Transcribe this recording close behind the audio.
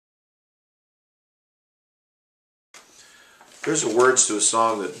There's the words to a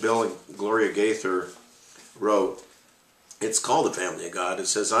song that Bill and Gloria Gaither wrote. It's called The Family of God. It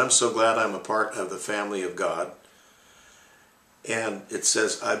says, I'm so glad I'm a part of the family of God. And it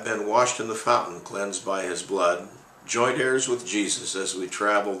says, I've been washed in the fountain, cleansed by his blood, joint heirs with Jesus as we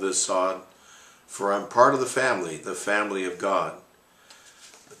travel this sod, for I'm part of the family of God.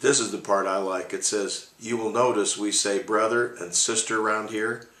 But this is the part I like. It says, you will notice we say brother and sister around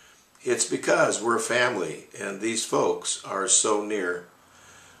here. It's because we're family and these folks are so near.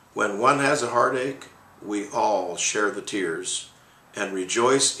 When one has a heartache, we all share the tears and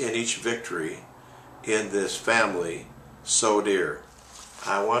rejoice in each victory in this family so dear.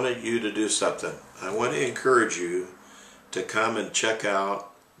 I wanted you to do something. I want to encourage you to come and check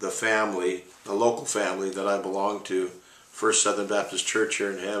out the family, the local family that I belong to, First Southern Baptist Church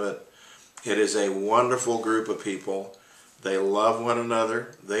here in Hemet. It is a wonderful group of people. They love one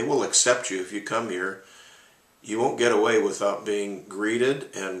another. They will accept you if you come here. You won't get away without being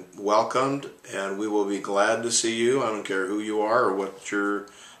greeted and welcomed, and we will be glad to see you. I don't care who you are or what your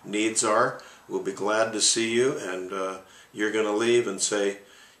needs are. We'll be glad to see you, and you're going to leave and say,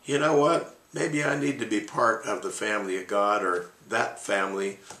 you know what, maybe I need to be part of the family of God, or that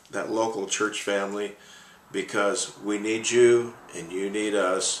family, that local church family, because we need you and you need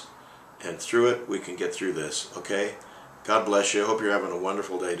us, and through it we can get through this, okay? God bless you. I hope you're having a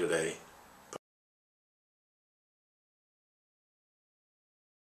wonderful day today.